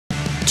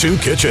Two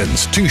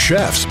kitchens, two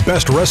chefs,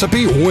 best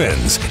recipe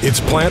wins. It's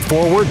plant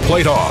forward,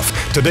 plate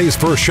off. Today's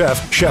first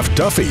chef, Chef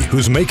Duffy,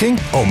 who's making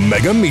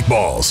Omega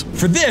meatballs.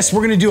 For this,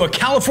 we're gonna do a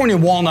California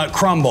walnut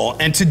crumble,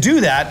 and to do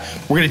that,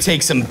 we're gonna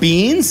take some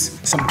beans,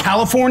 some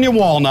California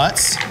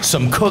walnuts,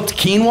 some cooked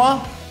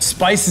quinoa,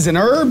 spices and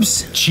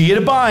herbs, chia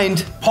to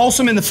bind, pulse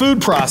them in the food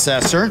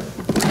processor.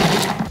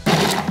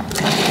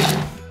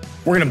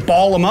 We're gonna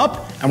ball them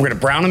up, and we're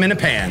gonna brown them in a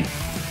pan.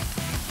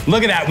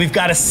 Look at that, we've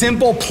got a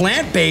simple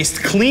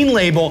plant-based, clean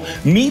label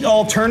meat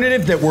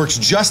alternative that works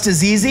just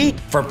as easy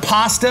for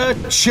pasta,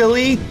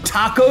 chili,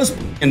 tacos,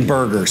 and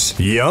burgers.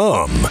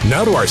 Yum!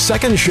 Now to our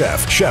second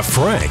chef, Chef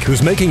Frank,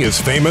 who's making his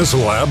famous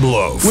lab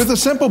loaf. With a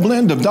simple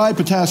blend of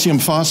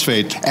dipotassium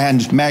phosphate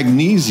and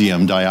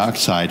magnesium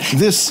dioxide,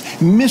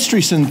 this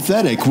mystery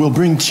synthetic will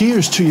bring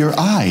tears to your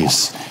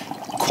eyes,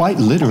 quite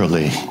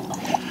literally.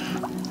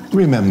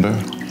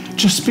 Remember,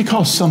 just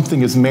because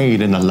something is made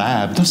in a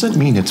lab doesn't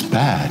mean it's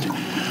bad,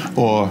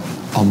 or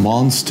a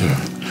monster,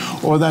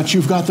 or that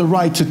you've got the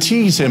right to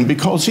tease him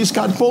because he's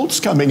got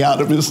bolts coming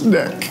out of his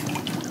neck.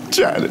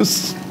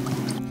 Janice.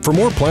 For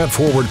more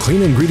plant-forward,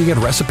 clean ingredient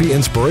recipe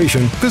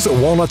inspiration, visit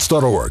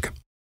walnuts.org.